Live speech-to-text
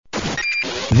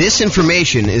This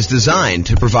information is designed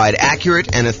to provide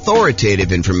accurate and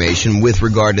authoritative information with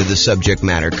regard to the subject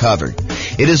matter covered.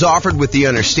 It is offered with the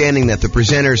understanding that the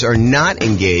presenters are not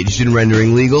engaged in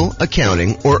rendering legal,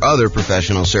 accounting, or other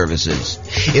professional services.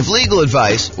 If legal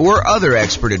advice or other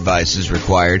expert advice is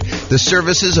required, the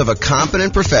services of a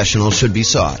competent professional should be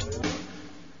sought.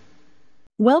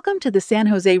 Welcome to the San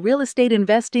Jose Real Estate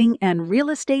Investing and Real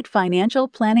Estate Financial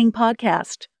Planning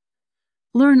Podcast.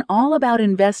 Learn all about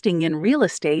investing in real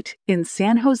estate in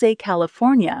San Jose,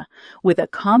 California, with a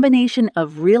combination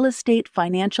of real estate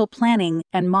financial planning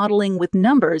and modeling with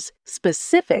numbers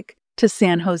specific to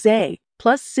San Jose,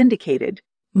 plus syndicated,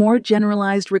 more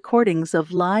generalized recordings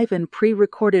of live and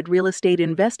pre-recorded real estate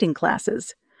investing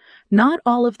classes, not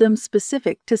all of them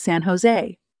specific to San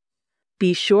Jose.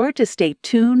 Be sure to stay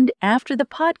tuned after the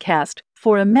podcast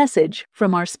for a message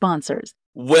from our sponsors.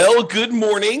 Well, good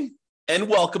morning and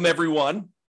welcome, everyone.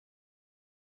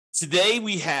 Today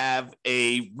we have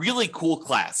a really cool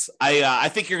class. I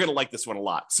think you're going to like this one a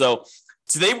lot. So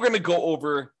today we're going to go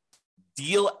over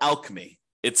Deal Alchemy.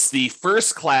 It's the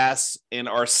first class in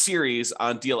our series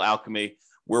on Deal Alchemy,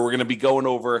 where we're going to be going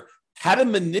over how to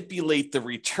manipulate the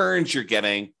returns you're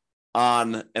getting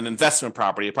on an investment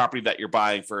property, a property that you're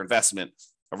buying for investment,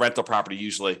 a rental property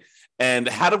usually, and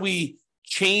how do we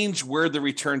change where the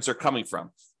returns are coming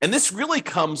from. And this really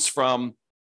comes from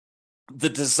the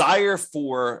desire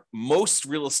for most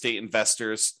real estate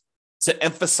investors to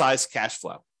emphasize cash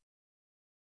flow.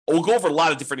 We'll go over a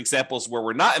lot of different examples where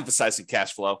we're not emphasizing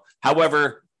cash flow.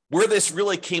 However, where this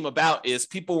really came about is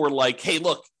people were like, hey,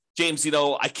 look, James,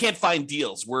 I can't find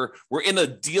deals. We're in a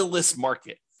deal-less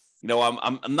market.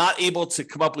 I'm not able to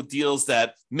come up with deals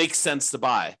that make sense to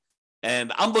buy.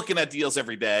 And I'm looking at deals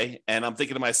every day and I'm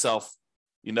thinking to myself,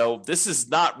 this is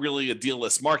not really a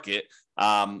deal-less market.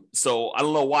 So I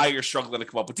don't know why you're struggling to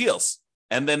come up with deals.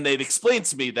 And then they'd explain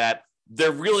to me that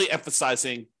they're really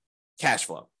emphasizing cash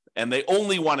flow and they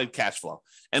only wanted cash flow.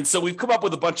 And so we've come up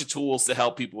with a bunch of tools to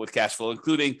help people with cash flow,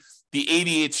 including the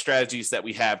 88 strategies that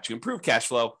we have to improve cash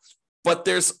flow. But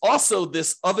there's also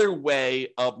this other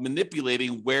way of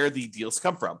manipulating where the deals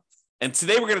come from. And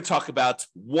today we're going to talk about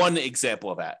one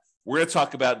example of that. We're going to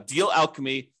talk about Deal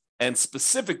Alchemy and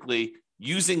specifically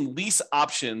using lease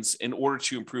options in order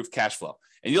to improve cash flow.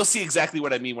 And you'll see exactly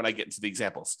what I mean when I get into the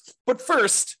examples. But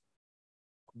first,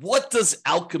 what does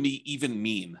alchemy even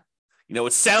mean?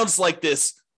 It sounds like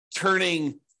this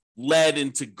turning lead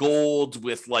into gold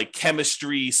with like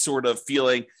chemistry sort of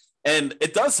feeling. And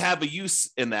it does have a use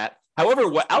in that. However,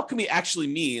 what alchemy actually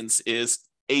means is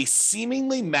a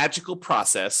seemingly magical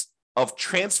process of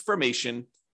transformation,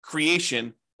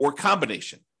 creation, or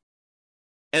combination.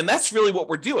 And that's really what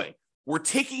we're doing. We're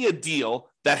taking a deal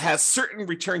that has certain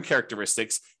return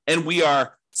characteristics, and we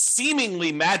are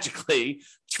seemingly magically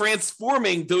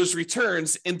transforming those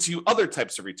returns into other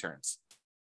types of returns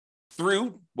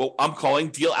through what I'm calling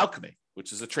deal alchemy,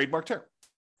 which is a trademark term.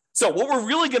 So what we're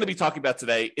really going to be talking about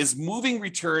today is moving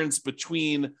returns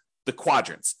between the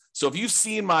quadrants. So if you've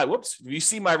seen my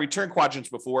return quadrants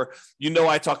before,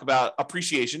 I talk about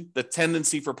appreciation, the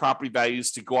tendency for property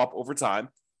values to go up over time,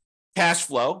 cash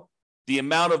flow, the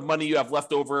amount of money you have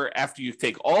left over after you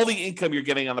take all the income you're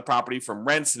getting on the property from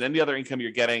rents and any other income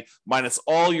you're getting, minus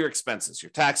all your expenses, your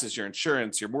taxes, your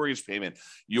insurance, your mortgage payment,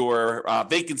 your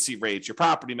vacancy rates, your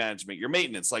property management, your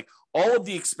maintenance, like all of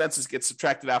the expenses get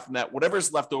subtracted out from that.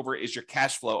 Whatever's left over is your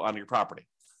cash flow on your property.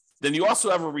 Then you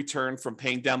also have a return from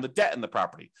paying down the debt in the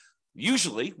property.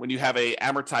 Usually when you have a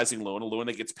amortizing loan, a loan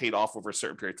that gets paid off over a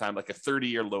certain period of time, like a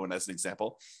 30-year loan as an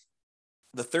example,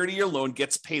 the 30-year loan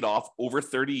gets paid off over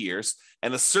 30 years,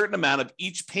 and a certain amount of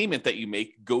each payment that you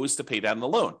make goes to pay down the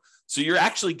loan. So you're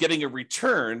actually getting a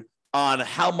return on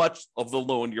how much of the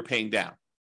loan you're paying down.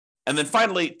 And then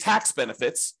finally, tax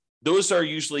benefits. Those are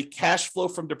usually cash flow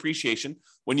from depreciation.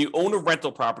 When you own a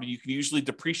rental property, you can usually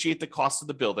depreciate the cost of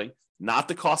the building, not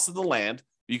the cost of the land.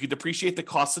 You can depreciate the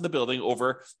cost of the building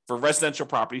over, for residential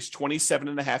properties, 27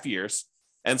 and a half years.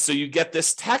 And so you get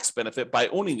this tax benefit by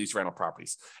owning these rental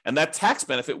properties. And that tax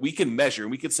benefit we can measure, and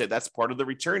we can say that's part of the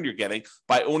return you're getting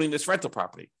by owning this rental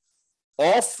property.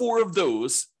 All four of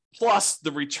those, plus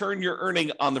the return you're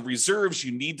earning on the reserves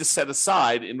you need to set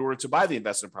aside in order to buy the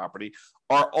investment property,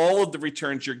 are all of the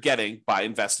returns you're getting by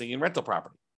investing in rental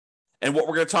property. And what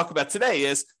we're going to talk about today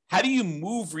is how do you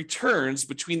move returns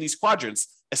between these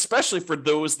quadrants, especially for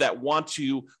those that want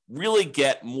to really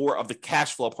get more of the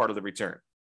cash flow part of the return.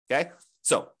 Okay.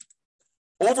 So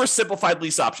oversimplified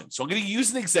lease options. So I'm going to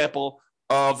use an example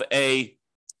of a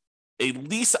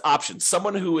lease option,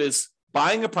 someone who is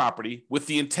buying a property with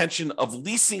the intention of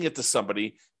leasing it to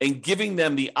somebody and giving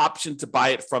them the option to buy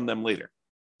it from them later.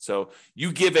 So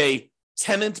you give a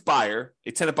tenant buyer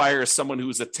is someone who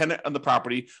is a tenant on the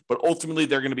property, but ultimately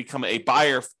they're going to become a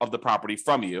buyer of the property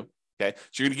from you. Okay.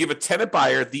 So you're going to give a tenant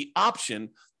buyer the option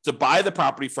to buy the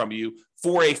property from you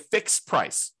for a fixed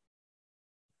price.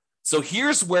 So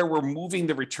here's where we're moving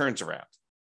the returns around.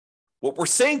 What we're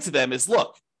saying to them is,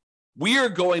 look, we are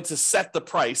going to set the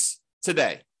price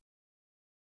today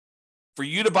for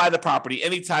you to buy the property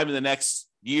anytime in the next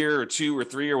year or 2 or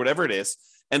 3 or whatever it is.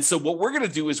 And so what we're going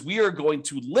to do is we are going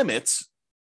to limit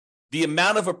the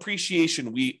amount of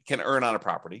appreciation we can earn on a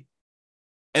property.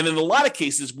 And in a lot of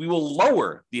cases, we will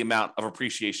lower the amount of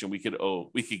appreciation we could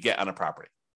get on a property.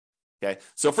 Okay.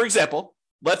 So for example,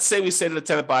 let's say we say to the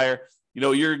tenant buyer,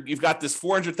 you've got this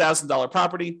 $400,000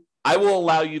 property. I will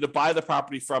allow you to buy the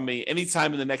property from me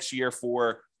anytime in the next year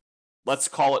for, let's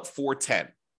call it $410,000.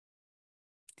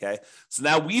 Okay. So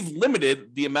now we've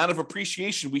limited the amount of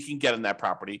appreciation we can get in that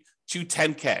property to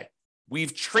 $10,000.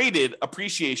 We've traded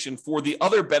appreciation for the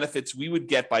other benefits we would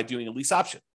get by doing a lease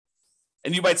option.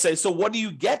 And you might say, so what do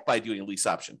you get by doing a lease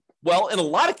option? Well, in a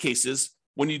lot of cases,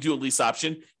 when you do a lease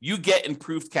option, you get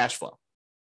improved cash flow.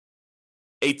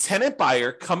 A tenant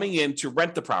buyer coming in to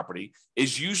rent the property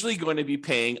is usually going to be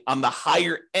paying on the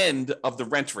higher end of the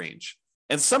rent range,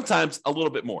 and sometimes a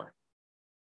little bit more.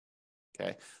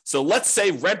 Okay. So let's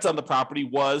say rent on the property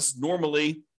was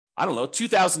normally,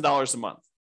 $2,000 a month.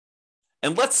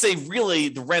 And let's say really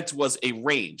the rent was a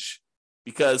range,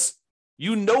 because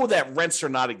that rents are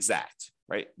not exact,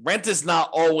 right? Rent is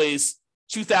not always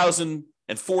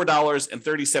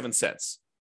 $2,004.37.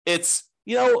 It's,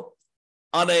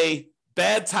 on a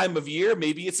bad time of year,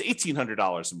 maybe it's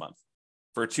 $1,800 a month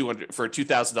for a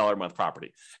 $2,000 a month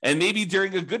property. And maybe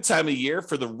during a good time of year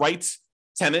for the right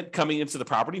tenant coming into the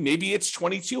property, maybe it's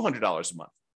 $2,200 a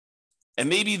month. And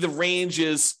maybe the range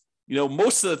is,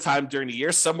 most of the time during the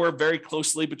year, somewhere very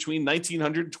closely between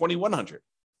 $1,900 and $2,100.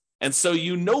 And so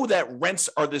that rents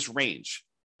are this range.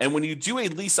 And when you do a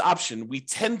lease option, we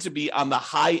tend to be on the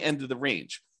high end of the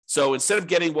range. So instead of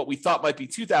getting what we thought might be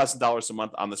 $2,000 a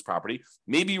month on this property,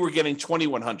 maybe we're getting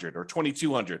 $2,100 or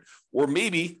 $2,200, or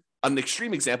maybe an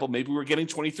extreme example, maybe we're getting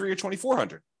 $2,300 or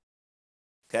 $2,400.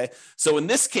 Okay. So in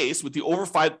this case, with the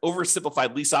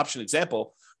oversimplified lease option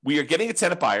example, we are getting a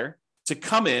tenant buyer to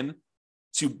come in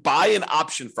to buy an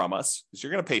option from us, because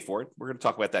you're going to pay for it. We're going to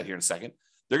talk about that here in a second.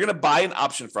 They're going to buy an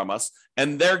option from us,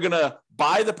 and they're going to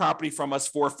buy the property from us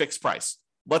for a fixed price.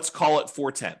 Let's call it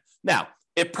 $410,000. Now,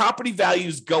 if property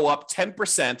values go up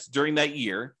 10% during that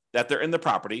year that they're in the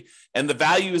property, and the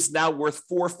value is now worth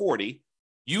 $440,000,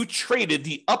 you traded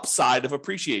the upside of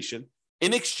appreciation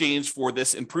in exchange for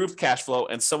this improved cash flow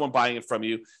and someone buying it from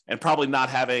you, and probably not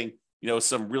having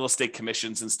some real estate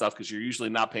commissions and stuff, because you're usually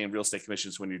not paying real estate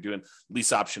commissions when you're doing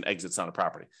lease option exits on a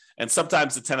property. And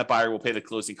sometimes the tenant buyer will pay the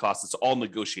closing costs. It's all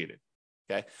negotiated.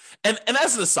 Okay. And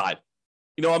as an aside,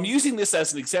 I'm using this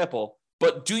as an example,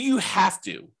 but do you have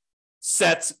to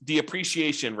set the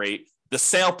appreciation rate, the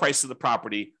sale price of the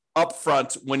property up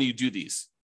front when you do these?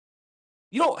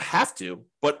 You don't have to,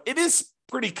 but it is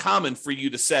pretty common for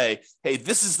you to say, hey,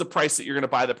 this is the price that you're going to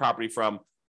buy the property from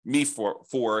me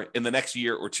for in the next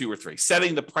year or 2 or 3,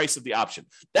 setting the price of the option.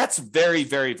 That's very,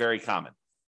 very, very common.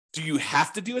 Do you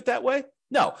have to do it that way?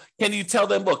 No. Can you tell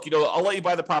them, look, I'll let you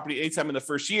buy the property anytime in the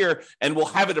first year, and we'll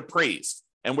have it appraised.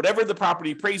 And whatever the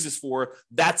property appraises for,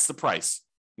 that's the price.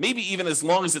 Maybe even as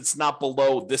long as it's not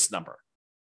below this number.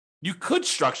 You could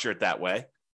structure it that way.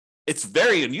 It's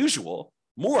very unusual,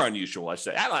 more unusual, I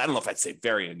say. I don't know if I'd say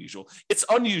very unusual. It's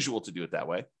unusual to do it that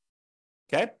way.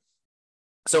 Okay.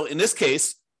 So in this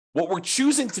case, what we're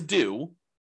choosing to do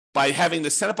by having the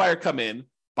tenant buyer come in,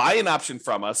 buy an option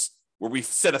from us, where we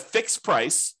set a fixed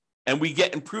price and we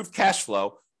get improved cash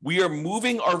flow, we are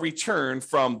moving our return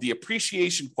from the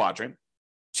appreciation quadrant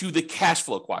to the cash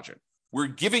flow quadrant. We're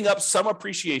giving up some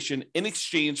appreciation in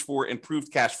exchange for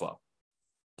improved cash flow.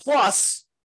 Plus,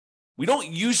 we don't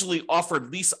usually offer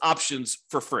lease options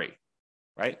for free,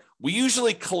 right? We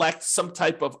usually collect some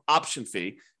type of option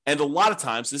fee. And a lot of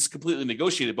times, this is completely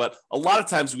negotiated, but a lot of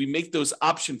times we make those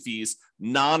option fees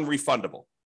non-refundable,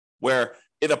 where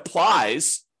it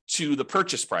applies to the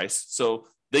purchase price. So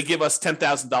they give us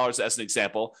 $10,000 as an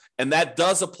example, and that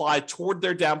does apply toward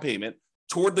their down payment,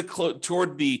 toward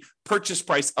the purchase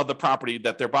price of the property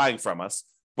that they're buying from us.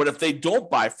 But if they don't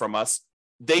buy from us,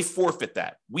 they forfeit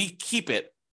that. We keep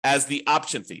it as the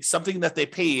option fee, something that they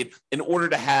paid in order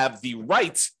to have the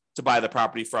right to buy the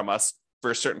property from us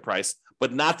for a certain price,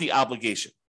 but not the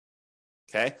obligation.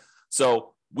 Okay.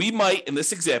 So we might, in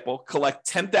this example, collect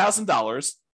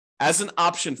 $10,000 as an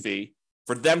option fee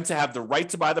for them to have the right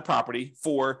to buy the property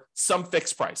for some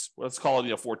fixed price. Let's call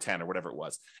it, 410 or whatever it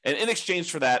was. And in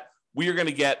exchange for that, we are going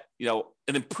to get,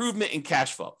 an improvement in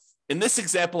cash flow. In this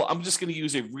example, I'm just going to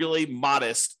use a really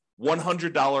modest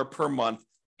 $100 per month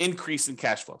increase in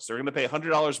cash flow. So we're going to pay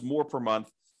 $100 more per month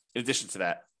in addition to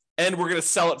that. And we're going to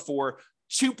sell it for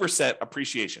 2%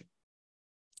 appreciation.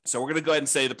 So we're going to go ahead and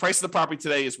say the price of the property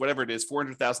today is whatever it is,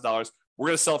 $400,000. We're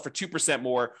going to sell it for 2%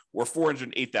 more, or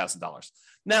 $408,000.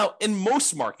 Now, in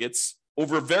most markets,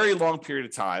 over a very long period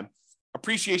of time,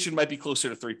 appreciation might be closer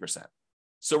to 3%.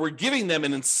 So we're giving them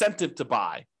an incentive to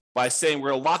buy by saying we're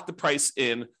going to lock the price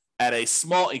in at a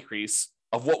small increase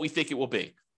of what we think it will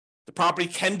be. The property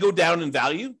can go down in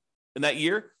value in that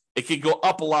year. It could go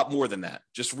up a lot more than that.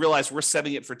 Just realize we're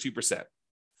setting it for 2%.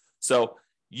 So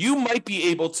you might be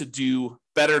able to do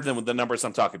better than the numbers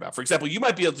I'm talking about. For example, you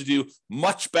might be able to do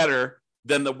much better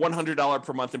than the $100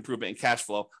 per month improvement in cash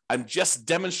flow. I'm just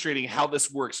demonstrating how this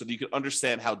works so that you can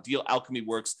understand how Deal Alchemy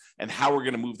works and how we're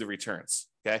going to move the returns.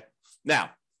 Okay.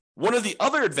 Now, one of the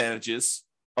other advantages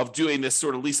of doing this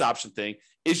sort of lease option thing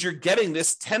is you're getting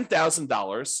this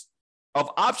 $10,000 of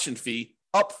option fee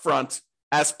upfront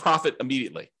as profit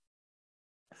immediately.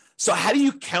 So how do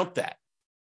you count that?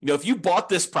 If you bought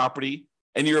this property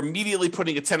and you're immediately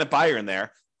putting a tenant buyer in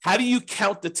there, how do you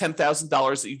count the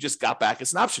 $10,000 that you just got back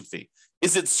as an option fee?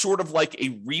 Is it sort of like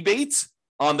a rebate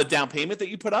on the down payment that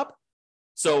you put up?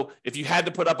 So if you had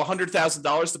to put up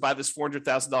 $100,000 to buy this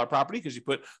 $400,000 property because you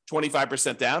put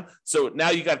 25% down, so now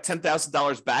you got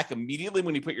 $10,000 back immediately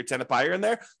when you put your tenant buyer in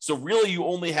there. So really you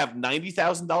only have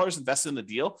 $90,000 invested in the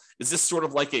deal. Is this sort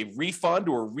of like a refund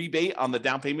or a rebate on the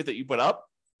down payment that you put up?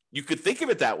 You could think of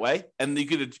it that way, and you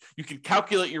could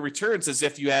calculate your returns as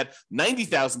if you had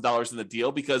 $90,000 in the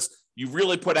deal because you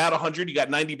really put out 100, you got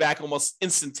 90 back almost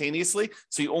instantaneously.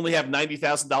 So you only have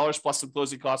 $90,000 plus some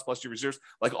closing costs plus your reserves,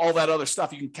 like all that other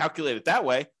stuff. You can calculate it that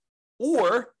way,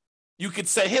 or you could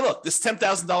say, "Hey, look, this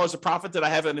 $10,000 of profit that I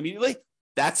have immediately,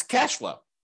 that's cash flow."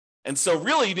 And so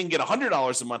really, you didn't get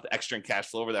 $100 a month extra in cash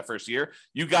flow over that first year.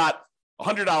 You got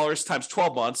 $100 times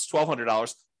 12 months,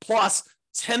 $1,200 plus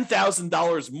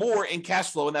 $10,000 more in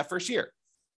cash flow in that first year.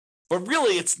 But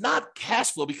really, it's not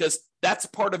cash flow because that's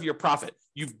part of your profit.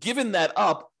 You've given that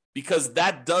up because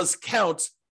that does count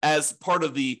as part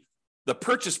of the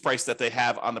purchase price that they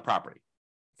have on the property.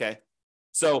 Okay.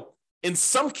 So in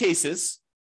some cases,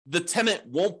 the tenant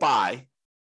won't buy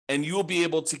and you will be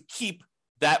able to keep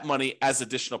that money as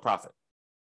additional profit.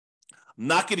 I'm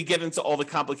not going to get into all the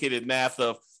complicated math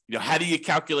of, how do you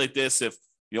calculate this if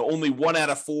only 1 out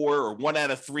of 4 or 1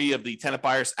 out of 3 of the tenant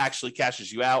buyers actually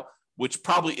cashes you out, which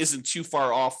probably isn't too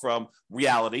far off from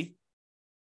reality,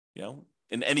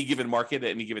 in any given market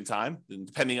at any given time, and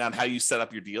depending on how you set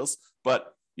up your deals.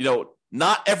 But,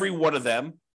 not every one of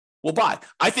them will buy.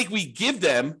 I think we give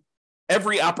them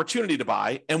every opportunity to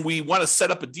buy, and we want to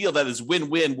set up a deal that is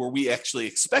win-win where we actually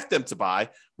expect them to buy,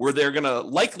 where they're going to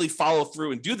likely follow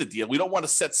through and do the deal. We don't want to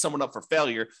set someone up for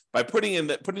failure by putting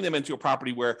them into a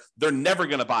property where they're never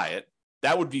going to buy it.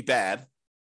 That would be bad.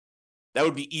 That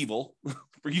would be evil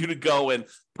for you to go and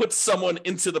put someone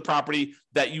into the property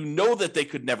that that they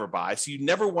could never buy. So you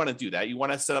never want to do that. You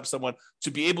want to set up someone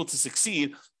to be able to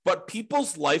succeed, but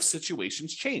people's life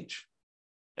situations change.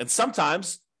 And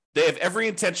sometimes they have every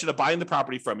intention of buying the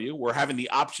property from you or having the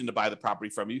option to buy the property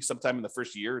from you sometime in the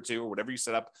first year or two or whatever you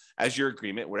set up as your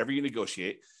agreement, whatever you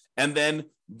negotiate. And then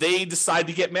they decide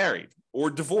to get married or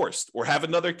divorced or have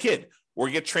another kid or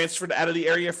get transferred out of the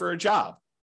area for a job.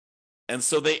 And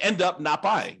so they end up not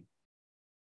buying.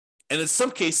 And in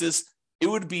some cases, it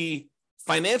would be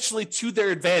financially to their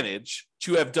advantage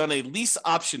to have done a lease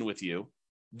option with you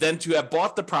than to have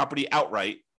bought the property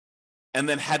outright and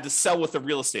then had to sell with a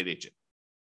real estate agent.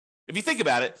 If you think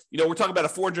about it, we're talking about a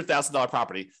 $400,000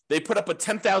 property. They put up a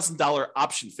 $10,000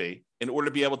 option fee in order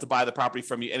to be able to buy the property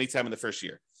from you anytime in the first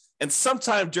year. And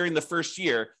sometime during the first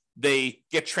year, they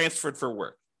get transferred for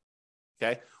work.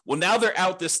 Okay. Well, now they're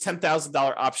out this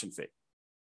 $10,000 option fee.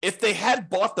 If they had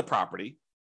bought the property,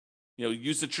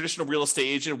 used a traditional real estate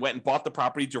agent, went and bought the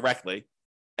property directly,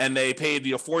 and they paid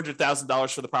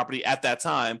 $400,000 for the property at that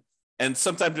time, and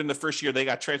sometime during the first year they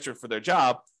got transferred for their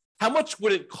job, how much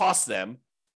would it cost them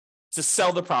to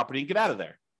sell the property and get out of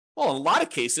there? Well, in a lot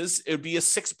of cases, it would be a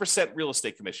 6% real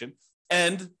estate commission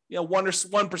and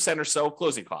 1% or so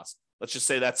closing costs. Let's just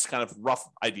say that's kind of a rough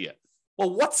idea.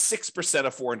 Well, what's 6%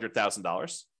 of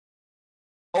 $400,000?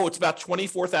 Oh, it's about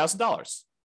 $24,000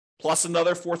 plus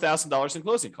another $4,000 in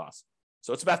closing costs.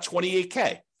 So it's about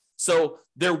 $28K. So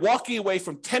they're walking away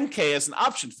from $10K as an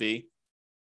option fee.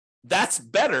 That's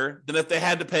better than if they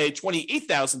had to pay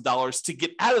 $28,000 to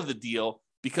get out of the deal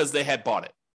because they had bought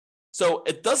it. So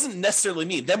it doesn't necessarily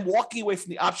mean them walking away from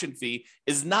the option fee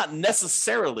is not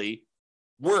necessarily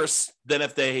worse than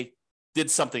if they did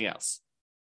something else.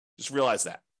 Just realize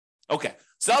that. Okay,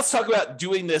 so now let's talk about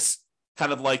doing this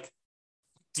kind of like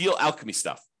deal alchemy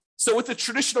stuff. So with the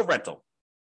traditional rental,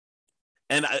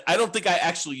 and I don't think I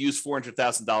actually use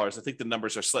 $400,000. I think the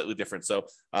numbers are slightly different. So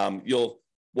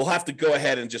we'll have to go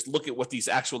ahead and just look at what these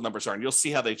actual numbers are, and you'll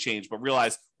see how they change. But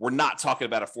realize we're not talking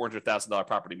about a $400,000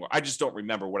 property anymore. I just don't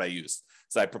remember what I used.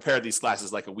 So I prepared these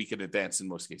classes like a week in advance in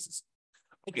most cases.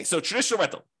 Okay, so traditional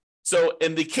rental. So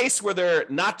in the case where they're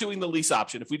not doing the lease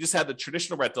option, if we just had the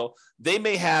traditional rental, they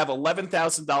may have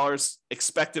 $11,000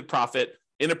 expected profit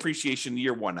in appreciation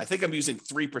year one. I think I'm using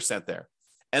 3% there.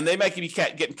 And they might be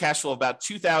getting cash flow of about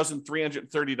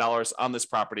 $2,330 on this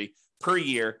property per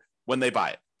year when they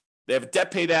buy it. They have a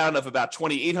debt pay down of about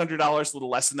 $2,800, a little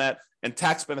less than that, and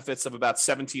tax benefits of about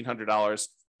 $1,700.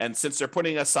 And since they're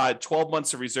putting aside 12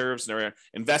 months of reserves and they're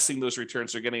investing those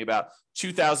returns, they're getting about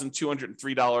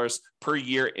 $2,203 per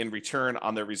year in return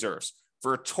on their reserves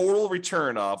for a total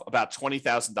return of about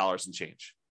 $20,000 and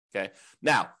change. Okay.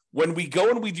 Now, when we go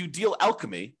and we do deal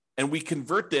alchemy and we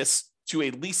convert this to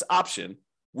a lease option,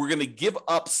 we're going to give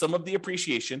up some of the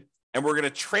appreciation and we're going to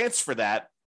transfer that.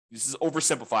 This is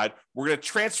oversimplified. We're going to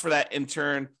transfer that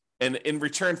in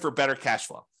return for better cash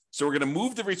flow. So we're going to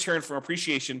move the return from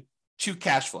appreciation to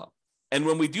cash flow. And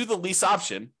when we do the lease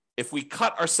option, if we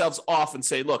cut ourselves off and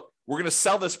say, look, we're going to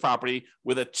sell this property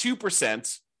with a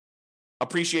 2%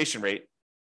 appreciation rate,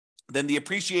 then the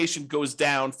appreciation goes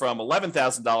down from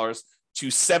 $11,000 to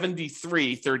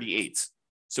 $73,338.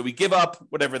 So we give up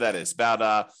whatever that is,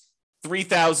 about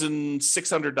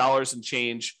 $3,600 and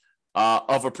change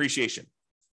of appreciation.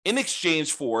 In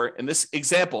exchange for, in this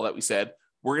example that we said,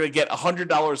 we're going to get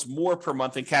 $100 more per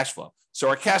month in cash flow. So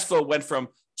our cash flow went from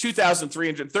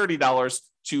 $2,330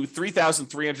 to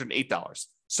 $3,308.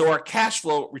 So our cash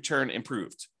flow return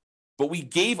improved, but we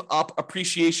gave up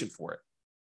appreciation for it.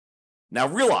 Now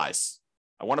realize,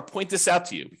 I want to point this out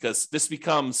to you because this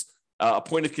becomes a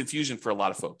point of confusion for a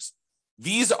lot of folks.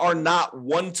 These are not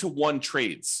one-to-one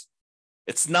trades.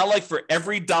 It's not like for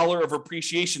every dollar of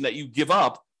appreciation that you give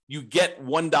up, you get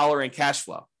 $1 in cash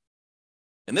flow.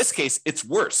 In this case, it's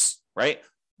worse, right?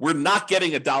 We're not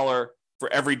getting $1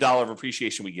 for every dollar of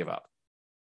appreciation we give up.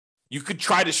 You could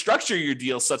try to structure your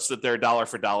deal such that they're dollar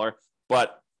for dollar,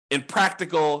 but in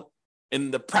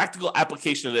the practical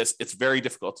application of this, it's very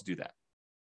difficult to do that.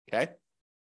 Okay.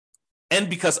 And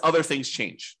because other things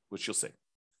change, which you'll see.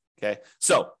 Okay.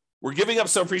 So we're giving up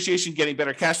some appreciation, getting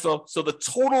better cash flow. So the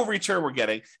total return we're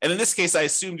getting, and in this case, I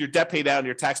assumed your debt pay down and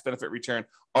your tax benefit return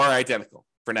are identical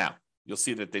for now. You'll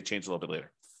see that they change a little bit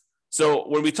later. So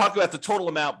when we talk about the total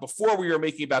amount, before we were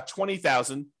making about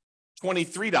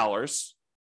 $20,023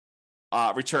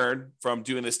 return from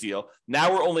doing this deal.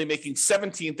 Now we're only making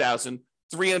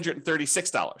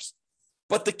 $17,336.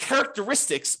 But the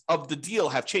characteristics of the deal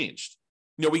have changed.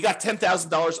 You know, we got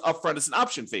 $10,000 upfront as an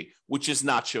option fee, which is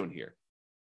not shown here.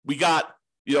 We got,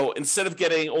 instead of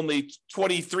getting only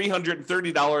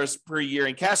 $2,330 per year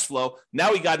in cash flow,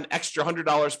 now we got an extra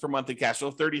 $100 per month in cash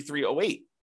flow, $3,308.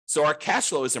 So our cash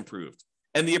flow is improved.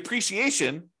 And the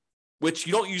appreciation, which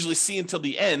you don't usually see until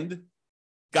the end,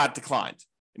 got declined.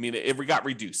 I mean, it got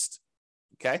reduced.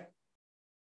 Okay?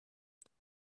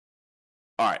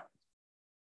 All right.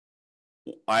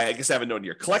 I guess I have a note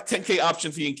here. Collect $10K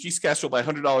option fee, increase cash flow by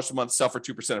 $100 a month, sell for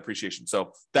 2% appreciation.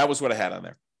 So that was what I had on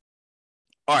there.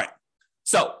 All right.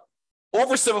 So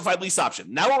oversimplified lease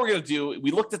option. Now what we're going to do,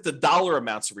 we looked at the dollar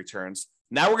amounts of returns.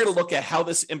 Now we're going to look at how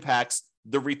this impacts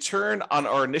the return on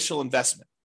our initial investment.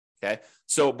 Okay.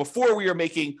 So before we were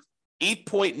making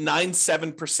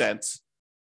 8.97%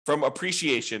 from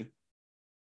appreciation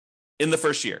in the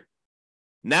first year.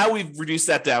 Now we've reduced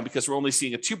that down because we're only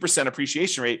seeing a 2%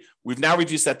 appreciation rate. We've now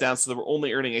reduced that down so that we're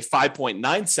only earning a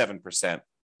 5.97%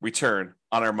 return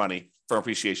on our money from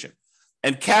appreciation.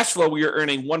 And cash flow, we are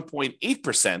earning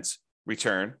 1.8%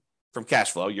 return from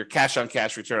cash flow, your cash on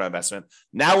cash return on investment.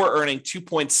 Now we're earning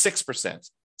 2.6%.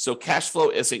 So cash flow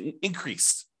is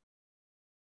increased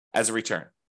as a return.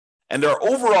 And our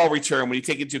overall return, when you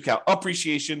take into account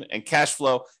appreciation and cash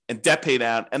flow and debt pay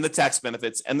down and the tax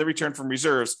benefits and the return from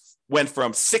reserves, went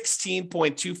from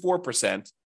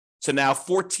 16.24% to now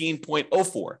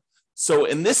 14.04%. So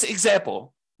in this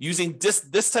example, using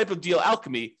this type of deal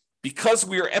alchemy, because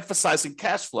we are emphasizing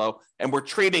cash flow and we're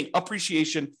trading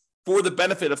appreciation for the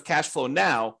benefit of cash flow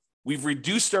now, we've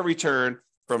reduced our return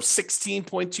from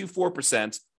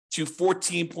 16.24% to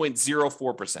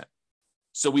 14.04%.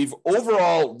 So we've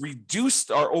overall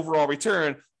reduced our overall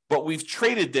return, but we've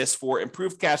traded this for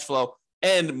improved cash flow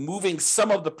and moving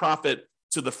some of the profit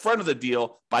to the front of the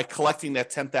deal by collecting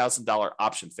that $10,000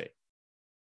 option fee.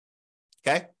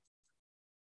 Okay?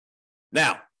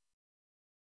 Now,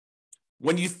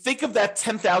 when you think of that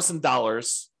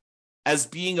 $10,000 as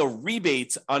being a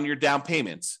rebate on your down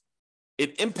payment,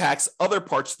 it impacts other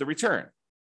parts of the return.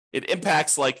 It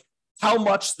impacts like how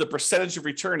much the percentage of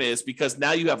return is, because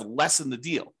now you have less in the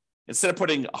deal. Instead of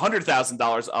putting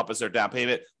 $100,000 up as our down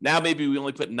payment, now maybe we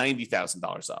only put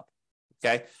 $90,000 up.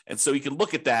 Okay. And so you can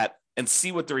look at that and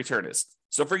see what the return is.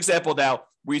 So for example, now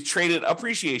we traded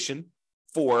appreciation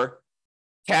for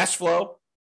cash flow,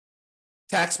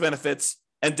 tax benefits,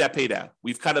 and debt pay down.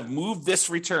 We've kind of moved this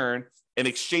return and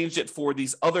exchanged it for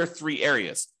these other three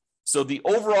areas. So the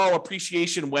overall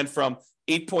appreciation went from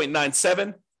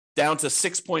 8.97 down to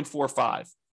 6.45.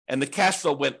 And the cash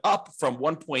flow went up from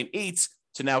 1.8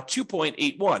 to now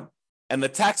 2.81. And the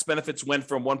tax benefits went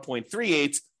from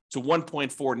 1.38 to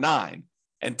 1.49.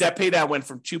 And debt pay down went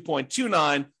from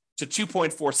 2.29 to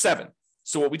 2.47.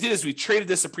 So what we did is we traded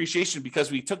this appreciation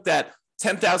because we took that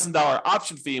 $10,000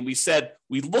 option fee and we said,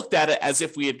 we looked at it as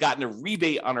if we had gotten a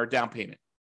rebate on our down payment.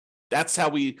 That's how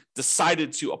we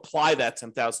decided to apply that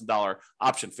 $10,000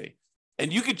 option fee.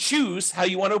 And you could choose how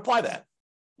you want to apply that.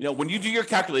 You know, when you do your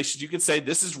calculations, you could say,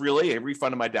 this is really a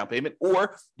refund of my down payment,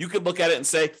 or you could look at it and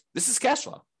say, this is cash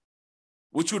flow,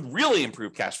 which would really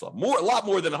improve cash flow, a lot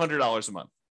more than $100 a month,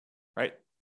 right?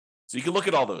 So you can look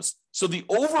at all those. So the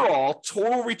overall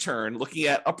total return, looking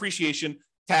at appreciation,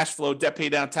 cash flow, debt pay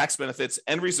down, tax benefits,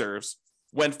 and reserves,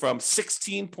 went from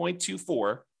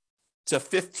 16.24 to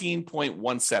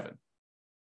 15.17.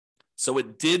 So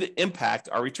it did impact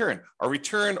our return. Our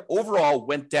return overall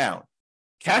went down.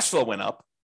 Cash flow went up,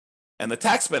 and the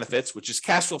tax benefits, which is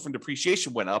cash flow from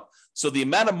depreciation, went up. So the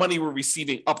amount of money we're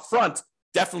receiving upfront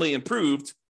definitely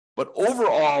improved, but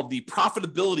overall, the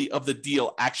profitability of the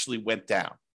deal actually went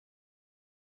down.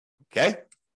 Okay?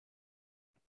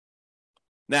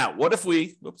 Now, what if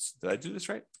we, whoops, did I do this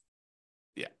right?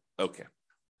 Yeah, okay.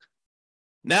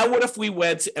 Now, what if we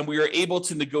went and we were able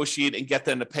to negotiate and get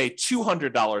them to pay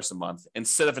 $200 a month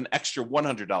instead of an extra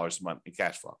 $100 a month in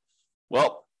cash flow?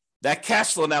 Well, that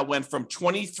cash flow now went from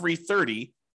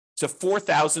 $2,330 to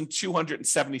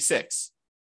 $4,276.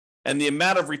 And the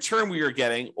amount of return we were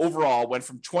getting overall went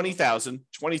from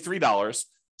 $23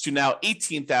 to now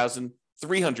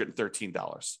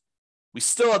 $18,313. We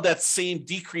still had that same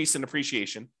decrease in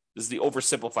appreciation. This is the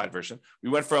oversimplified version. We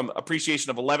went from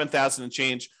appreciation of $11,000 and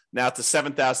change now to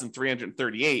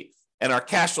 $7,338. And our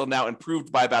cash flow now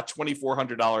improved by about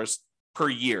 $2,400 per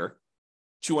year,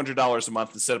 $200 a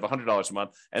month instead of $100 a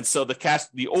month. And so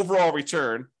the overall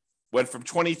return went from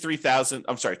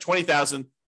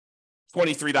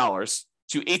 $20,023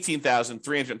 to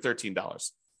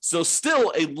 $18,313. So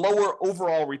still a lower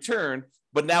overall return,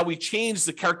 but now we changed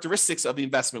the characteristics of the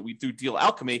investment we through deal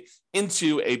alchemy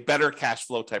into a better cash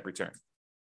flow type return.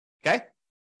 Okay?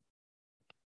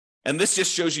 And this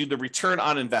just shows you the return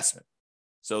on investment.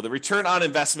 So the return on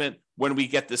investment, when we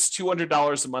get this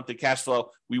 $200 a month in cash flow,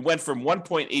 we went from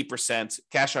 1.8%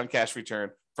 cash on cash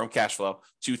return from cash flow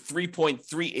to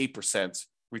 3.38%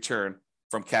 return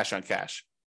from cash on cash.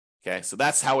 Okay, so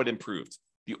that's how it improved.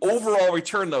 The overall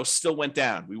return, though, still went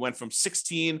down. We went from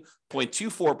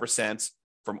 16.24%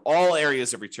 from all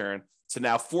areas of return to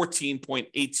now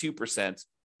 14.82%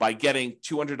 by getting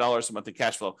 $200 a month in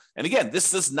cash flow. And again,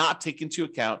 this does not take into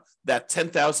account that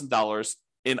 $10,000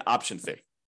 in option fee.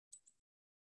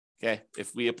 Okay,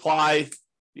 if we apply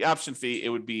the option fee, it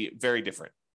would be very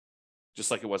different,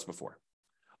 just like it was before.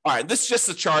 All right, this is just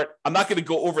a chart. I'm not going to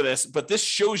go over this, but this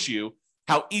shows you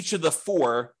how each of the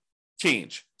four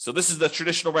change. So this is the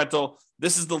traditional rental.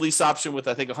 This is the lease option with,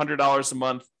 I think, $100 a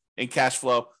month in cash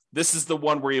flow. This is the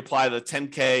one where you apply the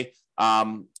 $10K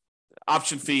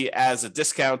option fee as a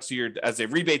discount to as a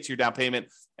rebate to your down payment.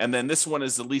 And then this one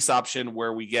is the lease option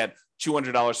where we get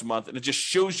 $200 a month. And it just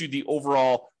shows you the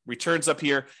overall returns up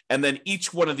here. And then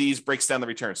each one of these breaks down the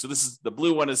return. So this is the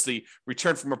blue one is the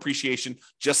return from appreciation,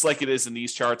 just like it is in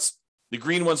these charts. The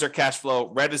green ones are cash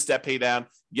flow. Red is debt pay down.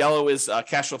 Yellow is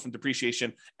cash flow from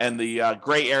depreciation. And the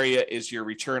gray area is your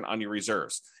return on your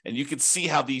reserves. And you can see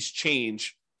how these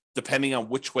change depending on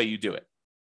which way you do it.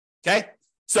 Okay?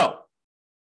 So,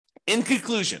 in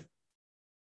conclusion,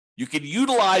 you can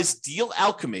utilize deal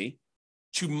alchemy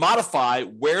to modify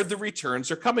where the returns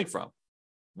are coming from.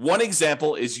 One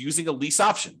example is using a lease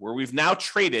option, where we've now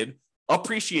traded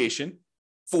appreciation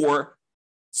for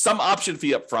some option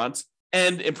fee up front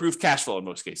and improved cash flow in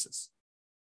most cases.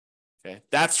 Okay,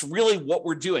 that's really what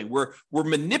we're doing. We're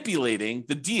manipulating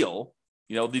the deal.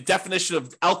 You know, the definition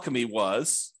of alchemy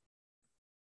was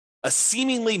a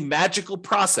seemingly magical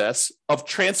process of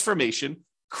transformation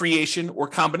creation, or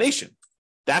combination.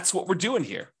 That's what we're doing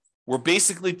here. We're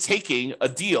basically taking a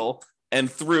deal and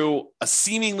through a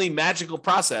seemingly magical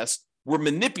process, we're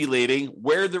manipulating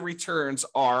where the returns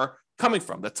are coming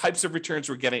from, the types of returns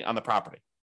we're getting on the property.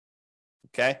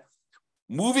 Okay?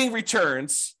 Moving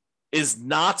returns is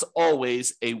not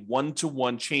always a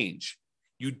one-to-one change.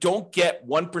 You don't get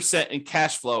 1% in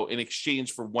cash flow in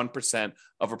exchange for 1%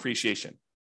 of appreciation.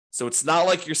 So it's not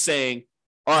like you're saying,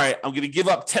 all right, I'm going to give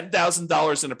up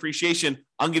 $10,000 in appreciation.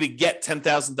 I'm going to get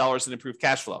 $10,000 in improved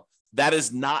cash flow. That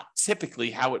is not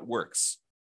typically how it works.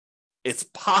 It's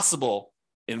possible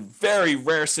in very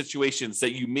rare situations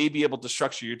that you may be able to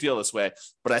structure your deal this way,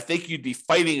 but I think you'd be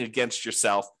fighting against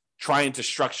yourself trying to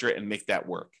structure it and make that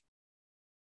work.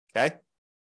 Okay?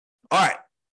 All right.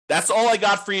 That's all I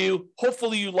got for you.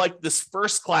 Hopefully you liked this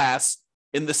first class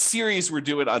in the series we're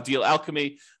doing on Deal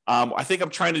Alchemy. I think I'm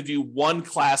trying to do one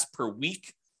class per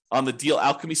week on the Deal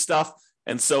Alchemy stuff.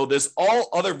 And so there's all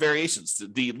other variations.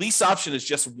 The lease option is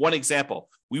just one example.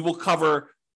 We will cover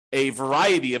a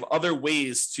variety of other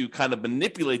ways to kind of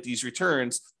manipulate these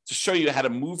returns to show you how to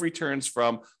move returns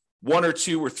from 1 or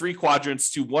 2 or 3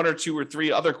 quadrants to 1 or 2 or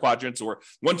 3 other quadrants, or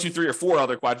 1, 2, 3 or 4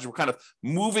 other quadrants. We're kind of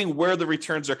moving where the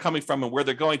returns are coming from and where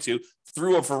they're going to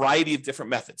through a variety of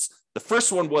different methods. The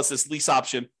first one was this lease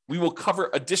option. We will cover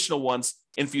additional ones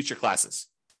in future classes.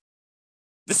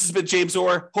 This has been James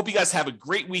Orr. Hope you guys have a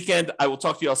great weekend. I will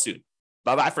talk to you all soon.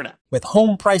 Bye-bye for now. With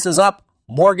home prices up,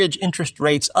 mortgage interest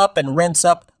rates up, and rents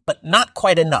up, but not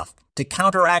quite enough to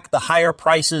counteract the higher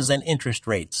prices and interest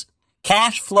rates,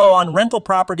 cash flow on rental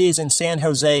properties in San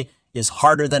Jose is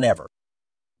harder than ever.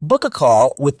 Book a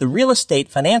call with the Real Estate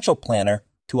Financial Planner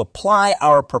to apply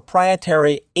our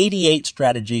proprietary 88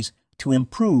 strategies to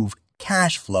improve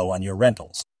cash flow on your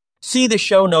rentals. See the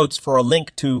show notes for a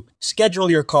link to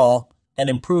schedule your call and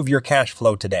improve your cash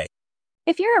flow today.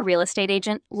 If you're a real estate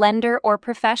agent, lender, or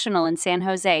professional in San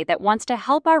Jose that wants to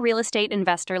help our real estate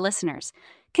investor listeners,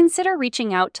 consider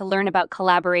reaching out to learn about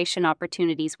collaboration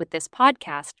opportunities with this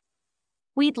podcast.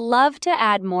 We'd love to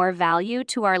add more value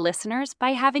to our listeners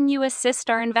by having you assist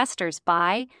our investors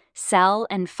buy, sell,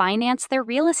 and finance their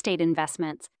real estate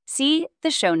investments. See the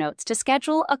show notes to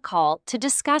schedule a call to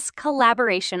discuss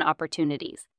collaboration opportunities.